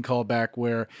after reading callback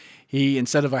where he,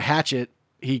 instead of a hatchet,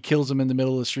 he kills him in the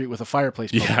middle of the street with a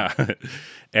fireplace pole. Yeah.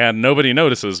 And nobody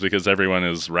notices because everyone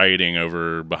is rioting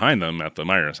over behind them at the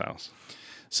Myers house.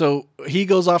 So he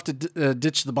goes off to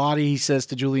ditch the body. He says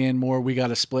to Julianne Moore, we got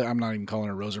to split. I'm not even calling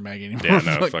her Rose or Maggie anymore.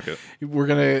 Yeah, no, fuck it. We're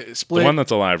going to split. The one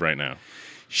that's alive right now.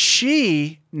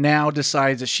 She now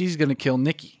decides that she's going to kill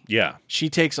Nikki. Yeah. She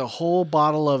takes a whole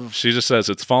bottle of... She just says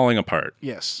it's falling apart.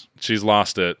 Yes. She's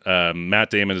lost it.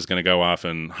 Matt Damon is going to go off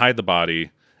and hide the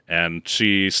body, and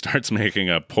she starts making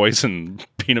a poison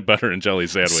peanut butter and jelly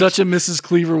sandwich. Such a Mrs.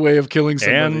 Cleaver way of killing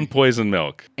somebody. And poison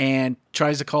milk. And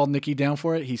tries to call Nikki down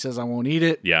for it. He says, I won't eat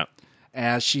it. Yeah.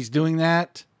 As she's doing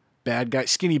that,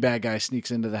 skinny bad guy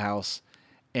sneaks into the house,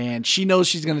 and she knows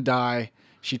she's going to die.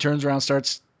 She turns around,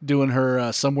 starts doing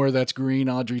her Somewhere That's Green,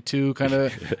 Audrey 2, kind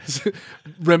of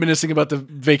reminiscing about the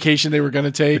vacation they were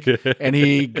going to take, and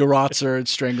he garrots her and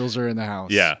strangles her in the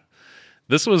house. Yeah.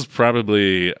 This was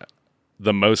probably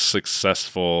the most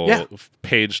successful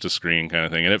page to screen kind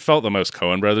of thing, and it felt the most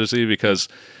Coen Brothers-y because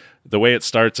the way it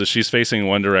starts is she's facing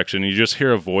one direction, you just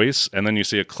hear a voice, and then you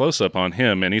see a close-up on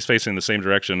him, and he's facing the same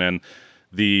direction, and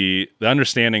the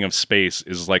understanding of space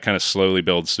is like kind of slowly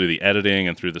builds through the editing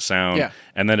and through the sound,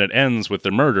 and then it ends with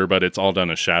the murder, but it's all done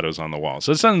as shadows on the wall.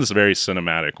 So it's done in this very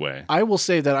cinematic way. I will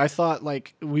say that I thought,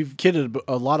 like, we've kidded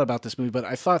a lot about this movie, but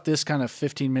I thought this kind of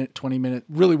 15-minute, 20-minute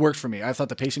really worked for me. I thought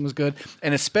the pacing was good,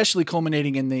 and especially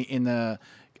culminating in the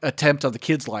attempt of the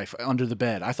kid's life under the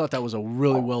bed. I thought that was a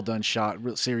really well done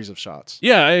series of shots.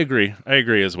 Yeah, I agree. I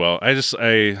agree as well. I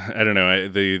don't know.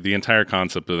 The entire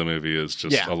concept of the movie is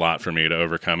just a lot for me to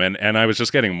overcome. And I was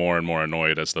just getting more and more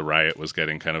annoyed as the riot was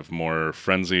getting kind of more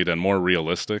frenzied and more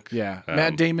realistic. Yeah.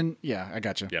 Matt Damon. Yeah, I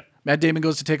got you. Yeah. Matt Damon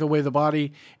goes to take away the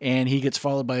body, and he gets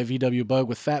followed by a VW bug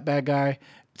with fat bad guy.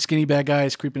 Skinny bad guy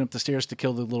is creeping up the stairs to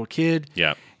kill the little kid.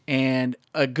 Yeah. And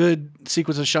a good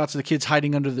sequence of shots of the kids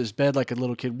hiding under this bed like a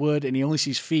little kid would, and he only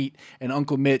sees feet. And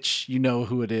Uncle Mitch, you know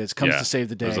who it is, comes to save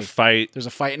the day. There's a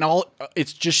fight, and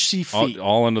it's just see feet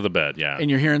all under the bed. Yeah, and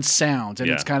you're hearing sounds, and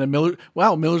it's kind of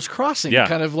Miller's Crossing,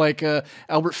 kind of like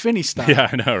Albert Finney style. Yeah,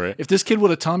 I know, right? If this kid would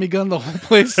have Tommy gunned the whole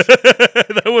place,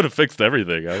 that would have fixed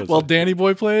everything. Danny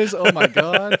Boy plays, oh my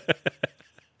god.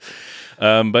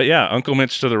 But yeah, Uncle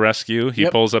Mitch to the rescue. He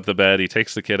pulls up the bed, he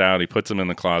takes the kid out, he puts him in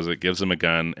the closet, gives him a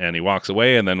gun, and he walks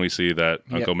away. And then we see that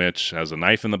Uncle Mitch has a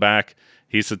knife in the back.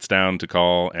 He sits down to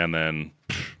call, and then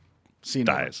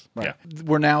dies. Right. Yeah.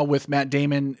 We're now with Matt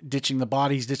Damon ditching the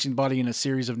body. He's ditching the body in a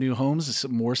series of new homes. It's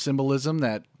more symbolism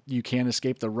that you can't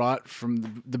escape the rot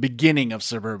from the beginning of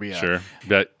suburbia. Sure.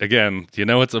 But again,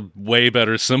 it's a way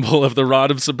better symbol of the rot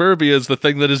of suburbia is the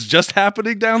thing that is just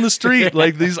happening down the street.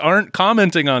 Like, these aren't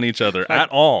commenting on each other at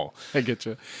all. I get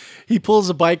you. He pulls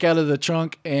a bike out of the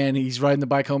trunk and he's riding the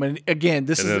bike home. And again,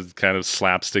 this is kind of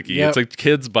slapsticky. Yep. It's a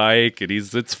kid's bike, and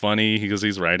it's funny because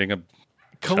he's riding a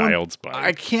child's bike.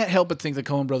 I can't help but think the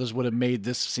Coen brothers would have made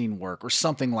this scene work or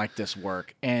something like this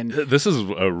work. And this is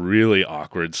a really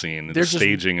awkward scene. The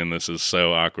staging in this is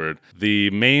so awkward.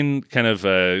 The main kind of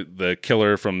the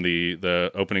killer from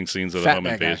the opening scenes of the home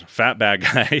invasion, fat bad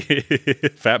guy,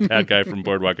 fat bad guy from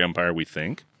Boardwalk Empire. We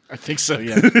think. I think so.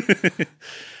 Yeah.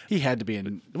 He had to be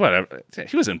in. Whatever.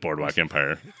 He was in Boardwalk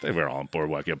Empire. They were all in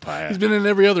Boardwalk Empire. He's been in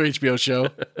every other HBO show.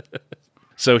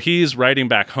 So he's riding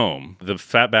back home. The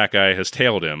fat back guy has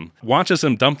tailed him, watches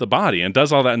him dump the body, and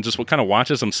does all that and just kind of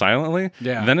watches him silently.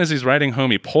 Yeah. And then as he's riding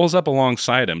home, he pulls up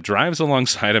alongside him, drives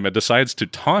alongside him, and decides to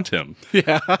taunt him.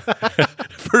 Yeah.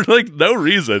 For no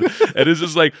reason. And it's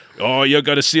just like, oh, you're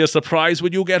going to see a surprise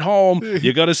when you get home.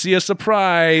 You're going to see a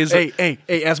surprise. Hey,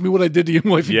 ask me what I did to your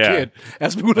wife and kid.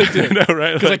 Ask me what I did. I know,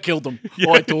 right? Because I killed them. Yeah.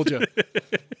 Oh, I told you.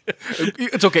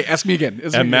 It's okay. Ask me again.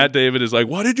 Matt Damon is like,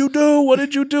 what did you do? What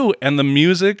did you do? And the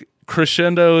music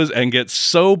crescendos and gets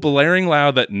so blaring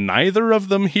loud that neither of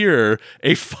them hear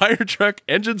a fire truck,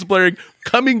 engines blaring,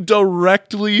 coming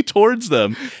directly towards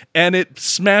them. And it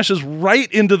smashes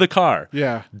right into the car.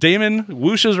 Yeah. Damon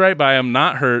whooshes right by him,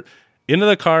 not hurt. Into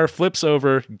the car, flips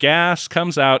over, gas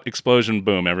comes out, explosion,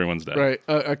 boom, everyone's dead.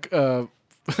 Right.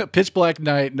 Pitch black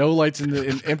night, no lights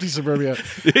in empty suburbia.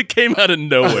 It came out of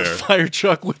nowhere. A fire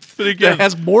truck that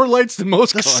has more lights than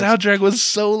most cars. The soundtrack was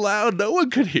so loud, no one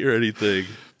could hear anything.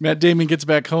 Matt Damon gets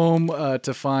back home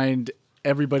to find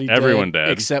everyone dead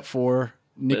except for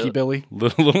Nicky Billy.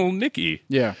 Little Nicky.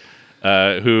 Yeah.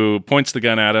 Who points the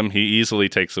gun at him. He easily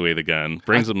takes away the gun,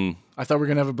 brings him... I thought we were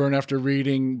going to have a burn after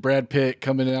reading Brad Pitt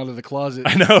coming out of the closet.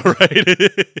 I know,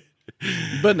 right?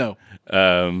 But no.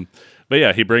 But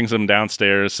yeah, he brings him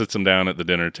downstairs, sits him down at the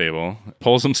dinner table,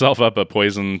 pulls himself up a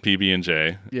poison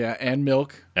PB&J. Yeah, and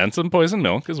milk. And some poison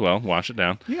milk as well. Wash it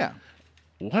down. Yeah.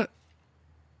 What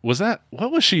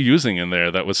was she using in there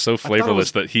that was so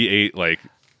flavorless that he ate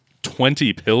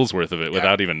 20 pills worth of it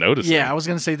without even noticing? Yeah, I was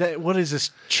going to say that. What is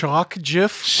this, chalk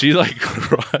Jif?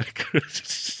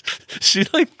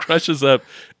 She crushes up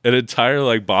an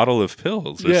entire bottle of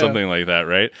pills or something like that,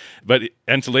 right?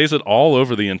 And lays it all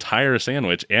over the entire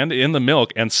sandwich and in the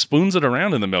milk and spoons it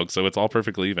around in the milk so it's all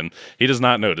perfectly even. He does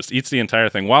not notice. Eats the entire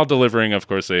thing while delivering, of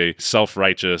course, a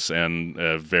self-righteous and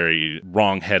very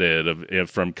wrong-headed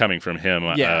coming from him.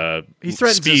 He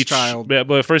threatens speech. his child.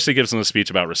 But first he gives him a speech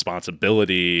about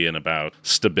responsibility and about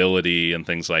stability and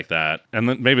things like that. And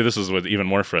then maybe this is what's even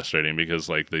more frustrating because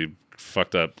the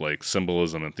fucked up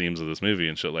symbolism and themes of this movie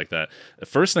and shit like that. The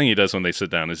first thing he does when they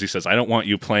sit down is he says, I don't want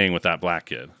you playing with that black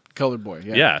kid. Colored boy,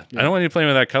 yeah. I don't want you playing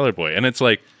with that colored boy. And it's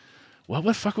what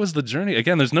the fuck was the journey?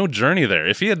 Again, there's no journey there.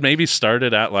 If he had maybe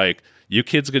started at you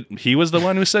kids he was the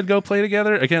one who said go play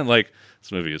together. Again,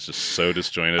 this movie is just so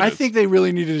disjointed. I think they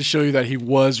really needed to show you that he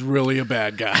was really a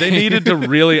bad guy. They needed to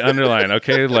really underline,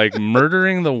 okay,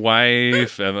 murdering the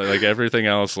wife and everything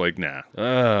else, nah.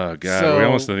 Oh, God, so, we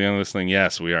almost at the end of this thing.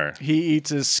 Yes, we are. He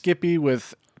eats his Skippy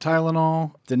with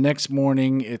Tylenol. The next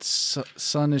morning,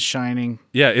 sun is shining.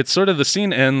 Yeah, it's sort of the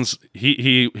scene ends.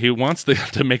 He wants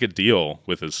to make a deal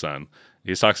with his son.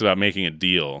 He talks about making a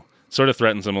deal. Sort of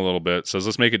threatens him a little bit. Says,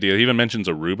 let's make a deal. He even mentions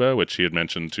Aruba, which he had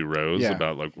mentioned to Rose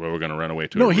about where we're going to run away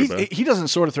to. No, Aruba. he doesn't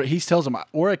sort of threat. He tells him,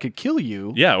 or I could kill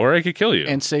you. Yeah, or I could kill you.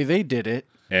 And say they did it.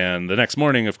 And the next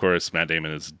morning, of course, Matt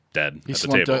Damon is dead at the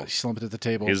table. He's slumped at the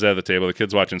table. He's at the table. The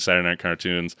kid's watching Saturday night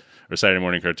cartoons or Saturday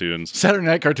morning cartoons. Saturday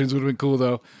night cartoons would have been cool,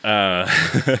 though.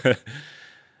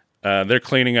 They're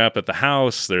cleaning up at the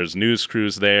house. There's news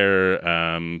crews there.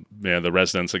 The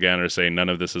residents, again, are saying none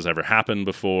of this has ever happened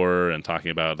before and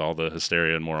talking about all the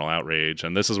hysteria and moral outrage.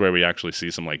 And this is where we actually see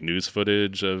some like news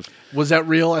footage of... Was that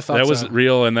real? I thought that was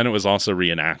real, and then it was also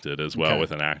reenacted as well Okay.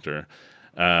 with an actor.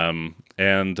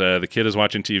 The kid is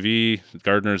watching TV.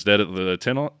 Gardner's dead at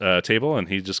the table, and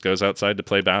he just goes outside to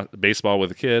play baseball with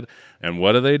the kid. And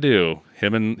what do?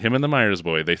 Him and the Myers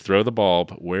boy, they throw the ball,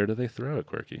 but where do they throw it,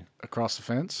 Quirky? Across the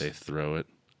fence? They throw it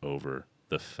over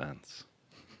the fence.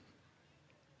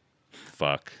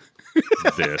 Fuck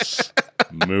this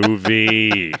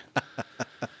movie.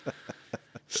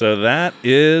 So that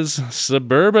is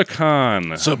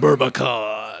Suburbicon.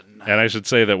 And I should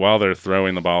say that while they're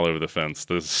throwing the ball over the fence,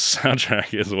 the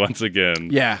soundtrack is once again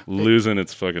losing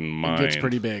its fucking mind. It gets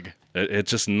pretty big. It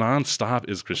just nonstop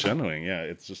is crescendoing. Yeah,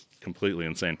 it's just completely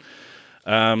insane.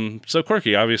 So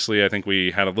Quirky, obviously, I think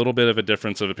we had a little bit of a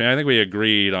difference of opinion. I think we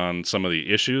agreed on some of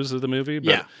the issues of the movie.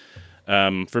 But,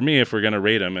 for me, if we're going to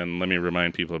rate them, and let me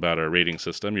remind people about our rating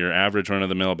system, your average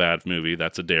run-of-the-mill bad movie,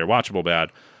 that's a dare. Watchable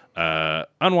bad.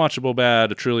 Unwatchable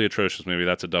bad, a truly atrocious movie,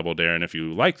 that's a double dare. And if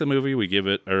you like the movie, we give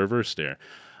it a reverse dare.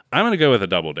 I'm going to go with a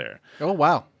double dare. Oh,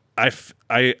 wow. I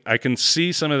can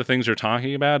see some of the things you're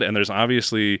talking about, and there's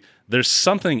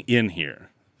something in here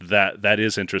that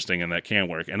is interesting and that can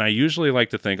work. And I usually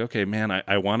like to think, okay, man,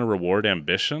 I want to reward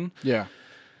ambition. Yeah.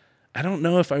 I don't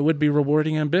know if I would be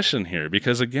rewarding ambition here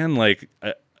because, again, like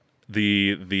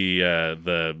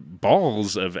the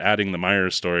balls of adding the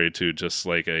Myers story to just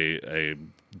like a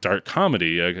dark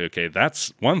comedy, okay,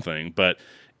 that's one thing, but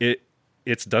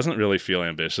it doesn't really feel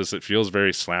ambitious. It feels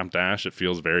very slapdash. It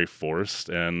feels very forced.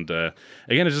 And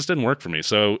again, it just didn't work for me.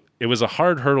 So it was a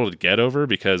hard hurdle to get over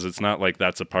because it's not like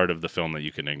that's a part of the film that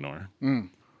you can ignore.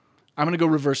 I'm going to go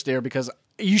reverse dare because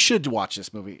you should watch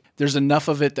this movie. There's enough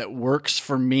of it that works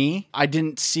for me. I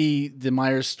didn't see the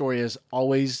Myers story as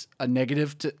always a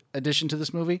negative addition to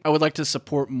this movie. I would like to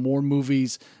support more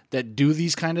movies that do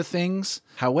these kind of things.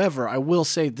 However, I will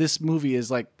say this movie is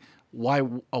like why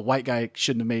a white guy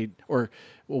shouldn't have made, or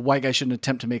a white guy shouldn't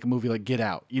attempt to make a movie like Get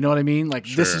Out. You know what I mean? Like,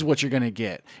 this is what you're going to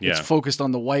get. Yeah. It's focused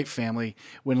on the white family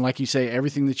when, like you say,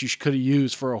 everything that you could have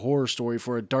used for a horror story,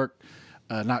 for a dark,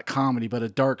 not comedy, but a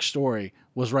dark story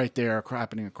was right there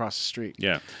happening across the street.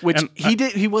 Yeah. Which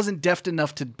he wasn't deft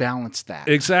enough to balance that.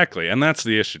 Exactly. And that's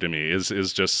the issue to me is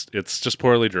just, it's just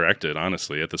poorly directed,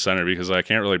 honestly, at the center, because I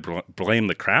can't really blame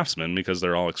the craftsmen because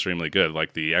they're all extremely good.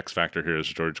 Like the X factor here is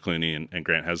George Clooney and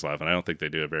Grant Heslov, and I don't think they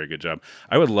do a very good job.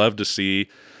 I would love to see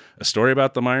a story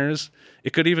about the Myers.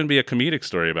 It could even be a comedic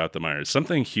story about the Myers,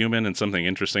 something human and something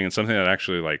interesting and something that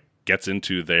actually like gets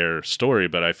into their story.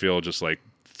 But I feel just like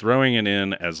throwing it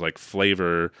in as like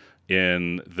flavor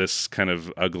in this kind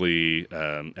of ugly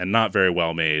and not very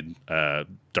well made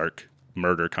dark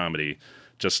murder comedy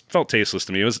just felt tasteless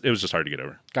to me. It was just hard to get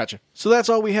over. Gotcha. So that's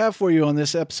all we have for you on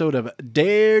this episode of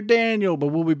Dare Daniel, but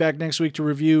we'll be back next week to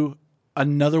review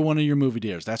another one of your movie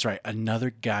dares. That's right,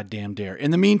 another goddamn dare.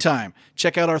 In the meantime,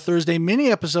 check out our Thursday mini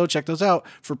episode. Check those out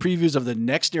for previews of the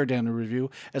next Dare Daniel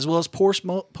review, as well as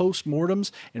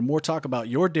post-mortems and more talk about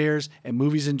your dares and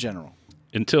movies in general.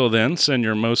 Until then, send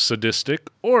your most sadistic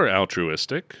or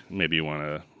altruistic. Maybe you want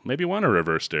to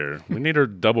reverse dare. We need a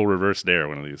double reverse dare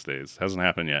one of these days. Hasn't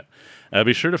happened yet.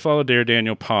 Be sure to follow Dare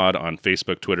Daniel Pod on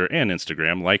Facebook, Twitter, and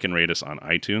Instagram. Like and rate us on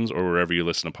iTunes or wherever you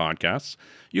listen to podcasts.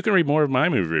 You can read more of my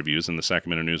movie reviews in the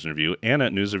Sacramento News and Review and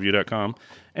at newsreview.com.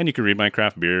 And you can read my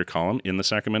craft beer column in the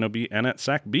Sacramento Bee and at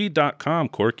sacb.com.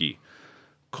 Corky,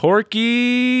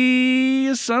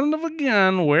 son of a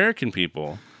gun, where can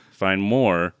people find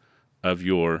more of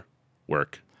your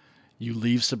work? You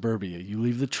leave suburbia. You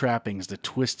leave the trappings, the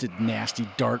twisted, nasty,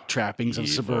 dark trappings of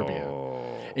suburbia.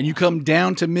 And you come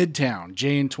down to Midtown,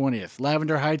 J and 20th,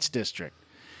 Lavender Heights District.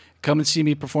 Come and see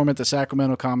me perform at the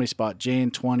Sacramento Comedy Spot, J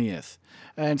and 20th.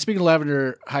 And speaking of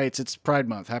Lavender Heights, it's Pride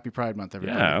Month. Happy Pride Month,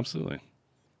 everybody. Yeah, absolutely.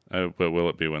 But will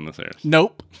it be when this airs?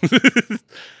 Nope.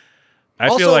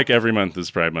 I feel like every month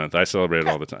is Pride Month. I celebrate it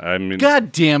all the time. I mean,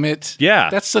 God damn it. Yeah.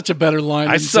 That's such a better line.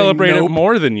 I celebrate it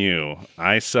more than you.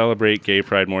 I celebrate gay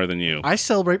pride more than you. I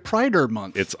celebrate Prider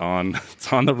Month. It's on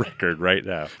the record right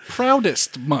now.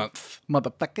 Proudest month,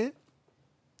 motherfucker.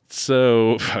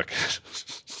 So, fuck.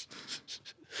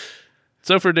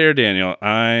 So for Dare Daniel,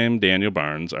 I'm Daniel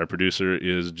Barnes. Our producer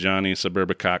is Johnny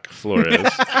Suburbicock Flores.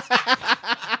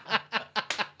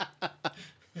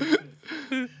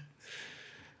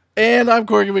 And I'm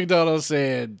Corky McDonald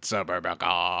saying, Suburbicock.